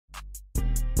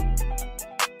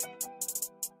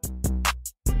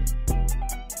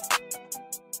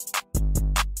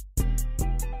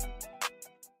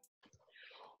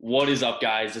What is up,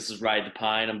 guys? This is Ride the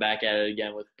Pine. I'm back at it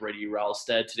again with Brady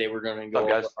Wraalstad. Today we're going to What's go up,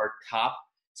 over guys? our top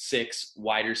 6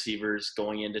 wide receivers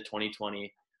going into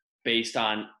 2020 based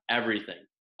on everything.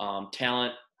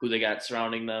 Talent, who they got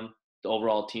surrounding them, the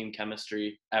overall team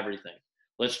chemistry, everything.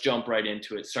 Let's jump right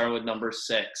into it. Starting with number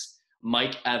 6,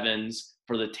 Mike Evans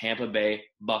for the Tampa Bay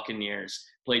Buccaneers.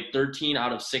 Played 13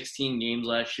 out of 16 games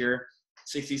last year,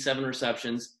 67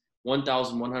 receptions,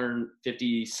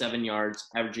 1,157 yards,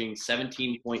 averaging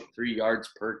 17.3 yards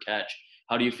per catch.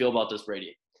 How do you feel about this,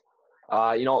 Brady?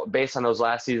 Based on those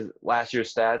last year's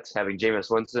stats, having Jameis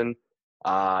Winston,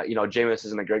 Jameis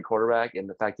isn't a great quarterback, and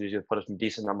the fact that he's going to put up some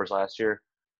decent numbers last year,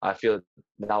 I feel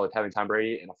now with having Tom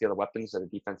Brady and I feel the weapons that the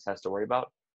defense has to worry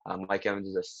about, Mike Evans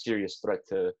is a serious threat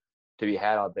to be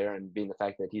had out there, and being the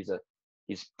fact that he's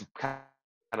kind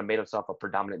of made himself a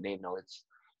predominant name now.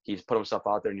 He's put himself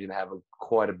out there, and he's going to have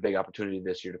quite a big opportunity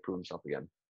this year to prove himself again.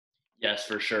 Yes,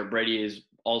 for sure. Brady has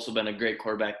also been a great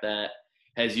quarterback that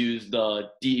has used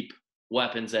the deep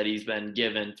weapons that he's been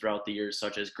given throughout the years,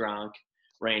 such as Gronk,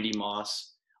 Randy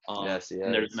Moss, Yes, he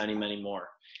and there's has. many, many more.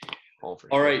 Oh, for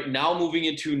All sure. right, now moving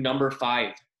into number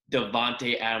 5,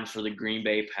 Davante Adams for the Green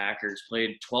Bay Packers.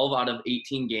 Played 12 out of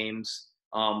 18 games,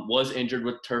 was injured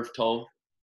with turf toe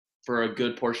for a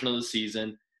good portion of the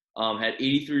season. Had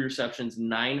 83 receptions,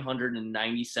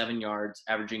 997 yards,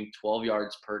 averaging 12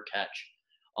 yards per catch.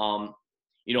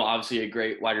 Obviously a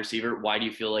great wide receiver. Why do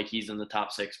you feel like he's in the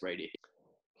top 6, Brady?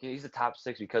 He's the top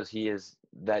 6 because he is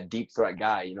that deep threat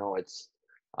guy. It's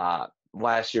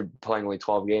last year playing only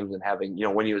 12 games and having,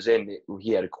 when he was in,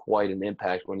 he had quite an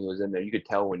impact when he was in there. You could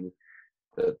tell when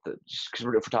just because if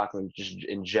we're talking just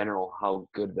in general how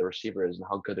good the receiver is and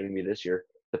how good they're going to be this year.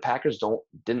 The Packers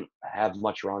didn't have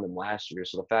much around him last year,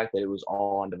 so the fact that it was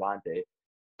all on Davante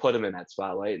put him in that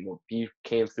spotlight, and he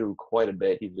came through quite a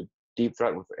bit. He's a deep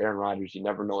threat with Aaron Rodgers. You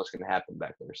never know what's going to happen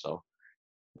back there. So,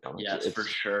 Yes, for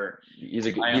sure. he's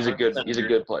a I he's a agree.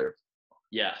 good player.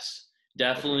 Yes,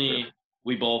 definitely.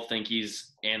 We both think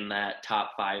he's in that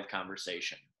top 5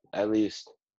 conversation. At least.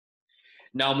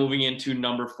 Now moving into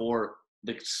number 4,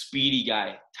 the speedy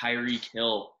guy, Tyreek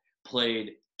Hill,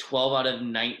 played 12 out of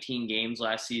 19 games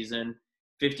last season,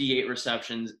 58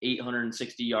 receptions,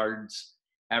 860 yards,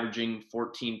 averaging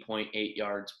 14.8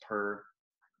 yards per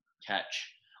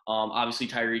catch. Obviously,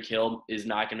 Tyreek Hill is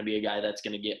not going to be a guy that's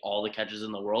going to get all the catches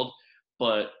in the world,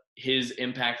 but his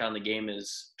impact on the game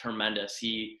is tremendous.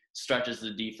 He stretches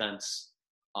the defense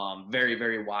very,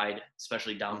 very wide,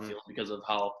 especially downfield, because of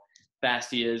how fast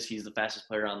he is. He's the fastest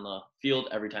player on the field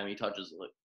every time he touches the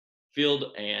field.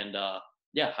 And, how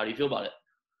do you feel about it?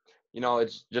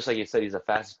 It's just like you said, he's the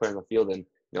fastest player in the field, and,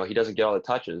 he doesn't get all the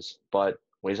touches, but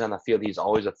when he's on the field, he's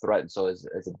always a threat. And so as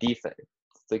a defense,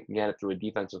 thinking at it through a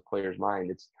defensive player's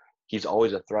mind, he's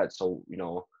always a threat. So,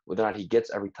 whether or not he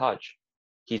gets every touch,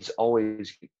 you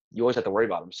always have to worry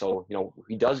about him. So,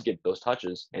 he does get those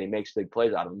touches and he makes big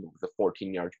plays out of them with the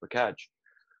 14 yards per catch.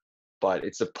 But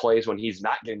it's the plays when he's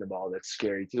not getting the ball that's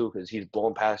scary too, because he's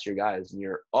blowing past your guys and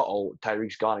you're,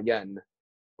 Tyreek's gone again.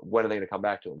 When are they going to come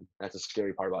back to him? That's the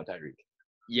scary part about Tyreek.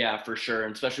 Yeah, for sure.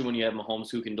 And especially when you have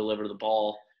Mahomes who can deliver the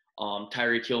ball.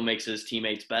 Tyreek Hill makes his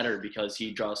teammates better because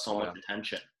he draws so much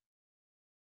attention.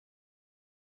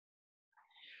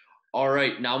 All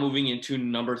right, now moving into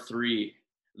number 3,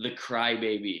 the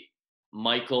crybaby,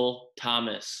 Michael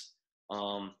Thomas.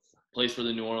 Plays for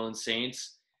the New Orleans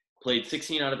Saints. Played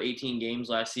 16 out of 18 games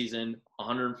last season,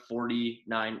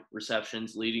 149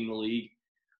 receptions, leading the league.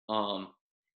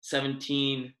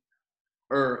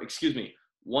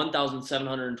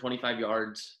 1,725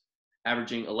 yards,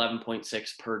 averaging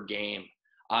 11.6 per game.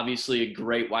 Obviously a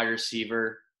great wide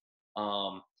receiver.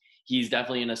 He's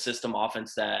definitely in a system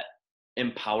offense that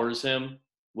empowers him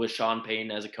with Sean Payton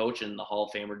as a coach and the Hall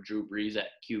of Famer Drew Brees at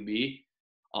QB,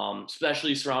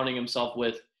 especially surrounding himself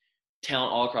with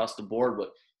talent all across the board.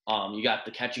 But you got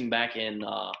the catching back in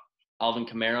Alvin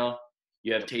Kamara.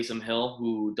 You have Taysom Hill,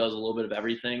 who does a little bit of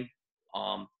everything.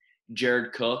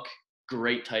 Jared Cook,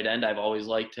 great tight end. I've always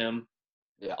liked him.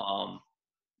 Yeah.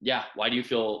 Why do you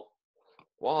feel?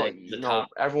 Well,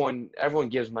 everyone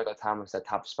gives Michael Thomas that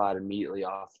top spot immediately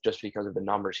off just because of the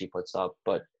numbers he puts up.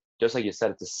 But just like you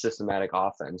said, it's a systematic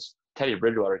offense. Teddy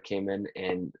Bridgewater came in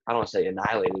and I don't want to say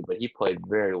annihilated, but he played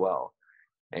very well.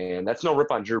 And that's no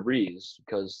rip on Drew Brees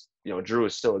because, Drew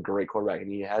is still a great quarterback and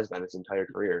he has been his entire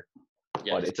career.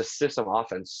 Yes. But it's a system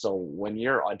offense. So when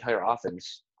your entire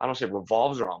offense, I don't say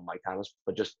revolves around Mike Thomas,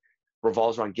 but just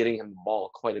revolves around getting him the ball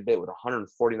quite a bit with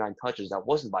 149 touches, that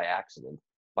wasn't by accident.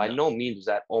 By no means was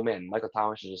that, oh man, Michael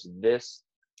Thomas is just this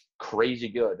crazy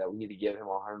good that we need to give him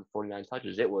 149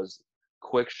 touches. It was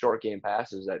quick, short game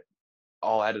passes that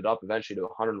all added up eventually to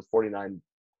 149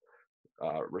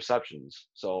 receptions.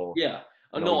 So, Yeah.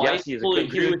 no, I yes, he's a fully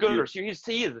good agree with you. receiver.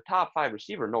 He is a top 5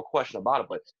 receiver, no question about it.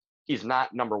 But he's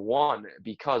not number one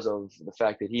because of the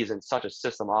fact that he's in such a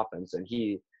system offense, and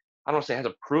I don't say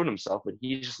hasn't proven himself, but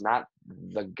he's just not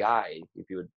the guy if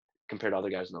you would compare to other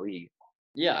guys in the league.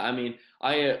 Yeah, I mean,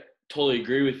 I totally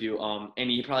agree with you. And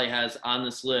he probably has on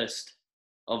this list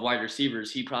of wide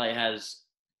receivers, he probably has,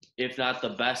 if not the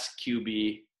best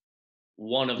QB,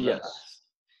 one of the best.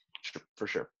 For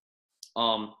sure.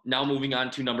 Now moving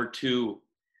on to number 2,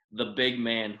 the big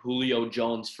man, Julio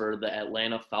Jones for the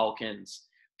Atlanta Falcons.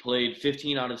 Played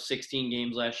 15 out of 16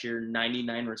 games last year,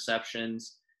 99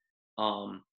 receptions,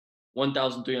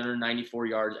 1,394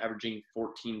 yards, averaging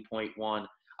 14.1.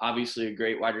 Obviously, a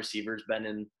great wide receiver. Has been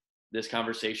in this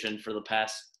conversation for the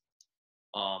past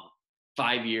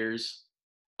 5 years.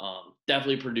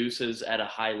 Definitely produces at a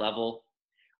high level.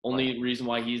 Only reason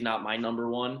why he's not my number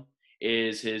 1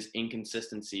 is his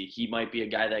inconsistency. He might be a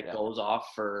guy that goes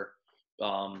off for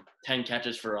 10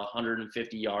 catches for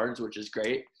 150 yards, which is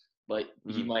great, but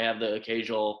he might have the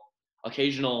occasional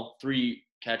 3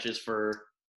 catches for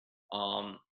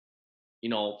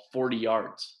 40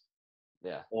 yards.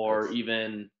 Yeah. Or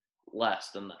even less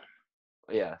than that.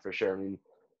 Yeah, for sure. I mean,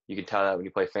 you can tell that when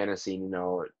you play fantasy,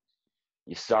 you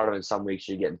start him in some weeks,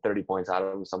 you're getting 30 points out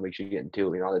of him. Some weeks you're getting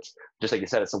 2. It's just like you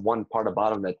said, it's the one part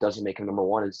about him that doesn't make him number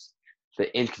 1 is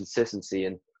the inconsistency.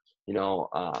 And,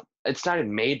 it's not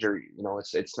even major,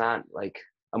 it's not like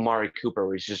Amari Cooper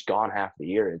where he's just gone half the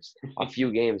year. It's a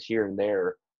few games here and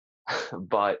there.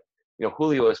 But,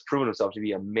 Julio has proven himself to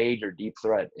be a major deep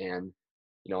threat. And,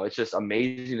 it's just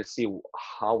amazing to see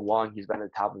how long he's been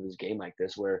at the top of his game like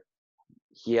this, where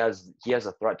he has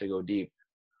a threat to go deep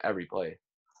every play.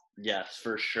 Yes,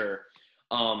 for sure.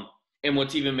 And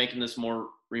what's even making this more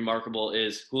remarkable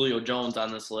is Julio Jones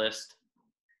on this list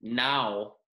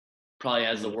now probably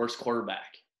has the worst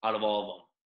quarterback out of all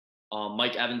of them.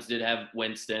 Mike Evans did have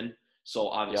Winston, so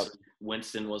obviously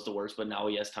Winston was the worst, but now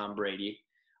he has Tom Brady.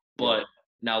 But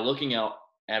now looking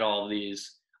at all of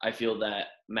these, I feel that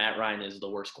Matt Ryan is the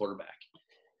worst quarterback.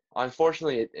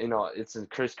 Unfortunately,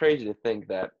 it's crazy to think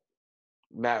that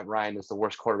Matt Ryan is the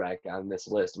worst quarterback on this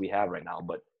list we have right now.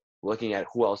 But looking at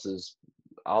who else is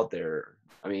out there,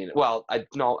 I mean,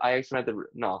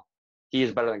 he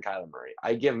is better than Kyler Murray.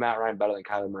 I give Matt Ryan better than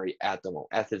Kyler Murray at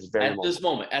this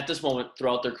moment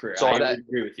throughout their career. So I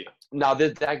agree with you. Now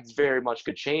that very much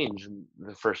could change in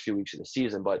the first few weeks of the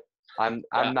season, but I'm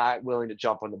not willing to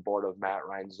jump on the board of Matt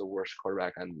Ryan's the worst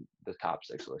quarterback on the top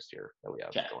 6 list here that we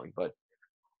have going. But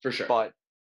for sure. But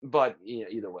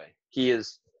either way, he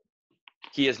is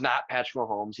not Patrick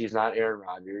Mahomes. He's not Aaron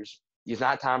Rodgers. He's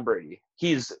not Tom Brady.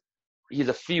 He's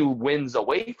a few wins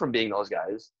away from being those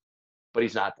guys, but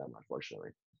he's not them,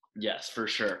 unfortunately. Yes, for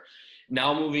sure.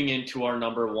 Now moving into our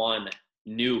number 1,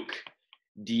 Nuke,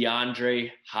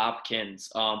 DeAndre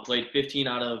Hopkins. Played 15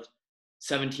 out of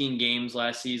 17 games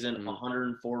last season,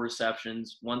 104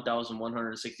 receptions,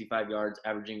 1,165 yards,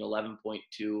 averaging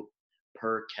 11.2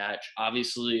 per catch.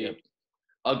 Obviously,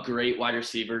 a great wide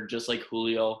receiver, just like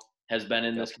Julio has been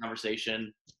in this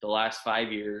conversation the last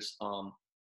 5 years.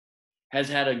 Has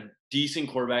had a decent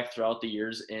quarterback throughout the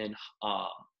years in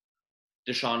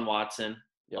Deshaun Watson.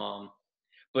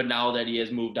 But now that he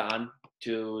has moved on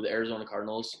to the Arizona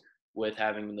Cardinals with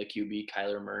having the QB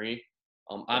Kyler Murray,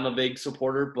 I'm a big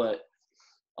supporter, but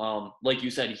like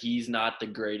you said, he's not the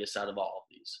greatest out of all of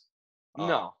these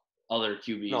other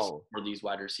QBs or these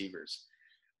wide receivers.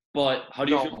 But how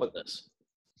do you feel about this?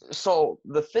 So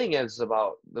the thing is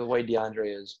about the way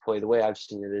DeAndre is played, the way I've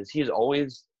seen it is he's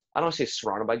always, I don't say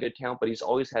surrounded by good talent, but he's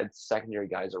always had secondary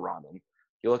guys around him.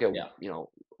 You look at,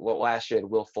 last year had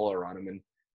Will Fuller around him, and,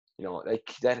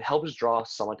 that helps draw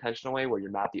some attention away where you're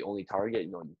not the only target.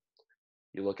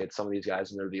 You look at some of these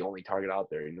guys and they're the only target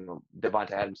out there.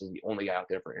 Davante Adams is the only guy out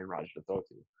there for Aaron Rodgers to throw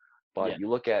to. But you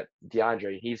look at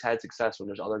DeAndre, he's had success when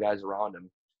there's other guys around him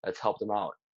that's helped him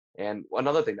out. And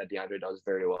another thing that DeAndre does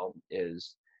very well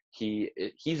is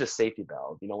he's a safety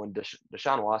valve. When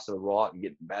Deshaun Watson would roll out and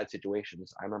get in bad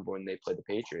situations, I remember when they played the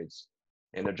Patriots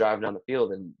and they're driving down the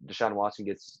field and Deshaun Watson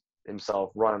gets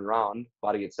himself running around,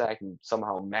 about to get sacked, and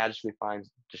somehow magically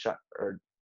finds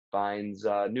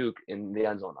Nuke in the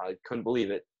end zone. I couldn't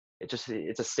believe it.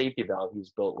 It's a safety valve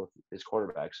he's built with his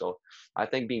quarterback. So I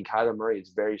think being Kyler Murray is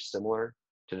very similar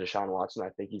to Deshaun Watson. I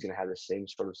think he's going to have the same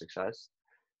sort of success.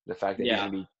 The fact that he's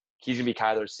going to be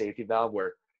Kyler's safety valve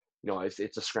where, if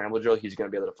it's a scramble drill, he's going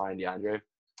to be able to find DeAndre.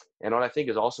 And what I think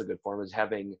is also good for him is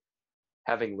having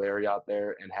Larry out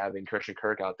there and having Christian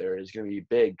Kirk out there is going to be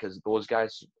big because those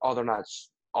guys, they're not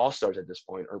all-stars at this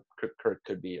point, or Kirk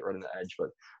could be running the edge, but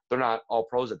they're not all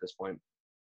pros at this point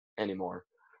anymore.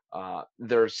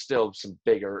 There's still some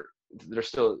bigger. They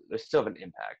still have an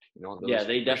impact. Yeah,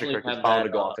 they definitely Kirk is have bound that. to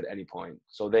go off at any point,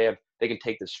 so they can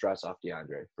take the stress off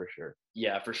DeAndre for sure.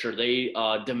 Yeah, for sure. They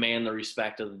demand the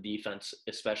respect of the defense,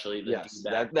 especially the yes.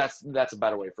 D-back. That's a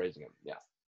better way of phrasing it. Yeah.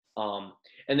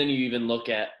 And then you even look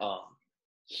at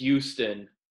Houston.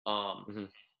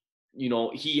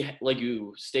 He, like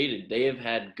you stated, they have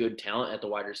had good talent at the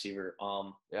wide receiver.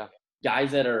 Yeah.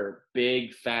 Guys that are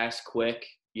big, fast, quick.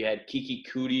 You had Kiki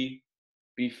Cootie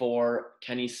before,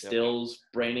 Kenny Stills,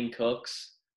 Brandon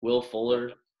Cooks, Will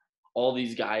Fuller. All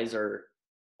these guys are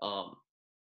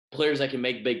players that can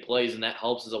make big plays, and that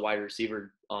helps as a wide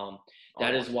receiver.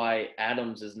 That is why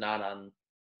Adams is not on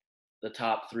the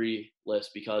top 3 list,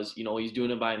 because he's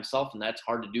doing it by himself, and that's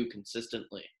hard to do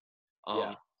consistently.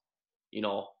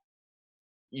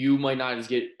 You might not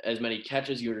get as many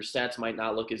catches, your stats might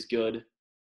not look as good,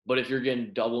 but if you're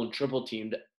getting double and triple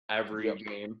teamed every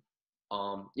game,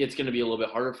 it's going to be a little bit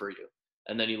harder for you.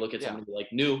 And then you look at somebody like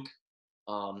Nuke,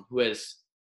 who has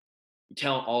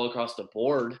talent all across the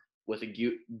board with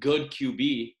a good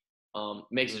QB,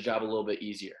 makes the job a little bit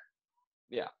easier.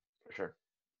 Yeah, for sure.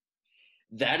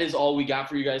 That is all we got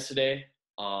for you guys today.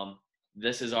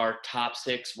 This is our top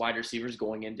 6 wide receivers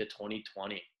going into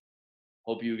 2020.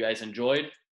 Hope you guys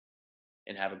enjoyed,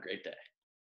 and have a great day.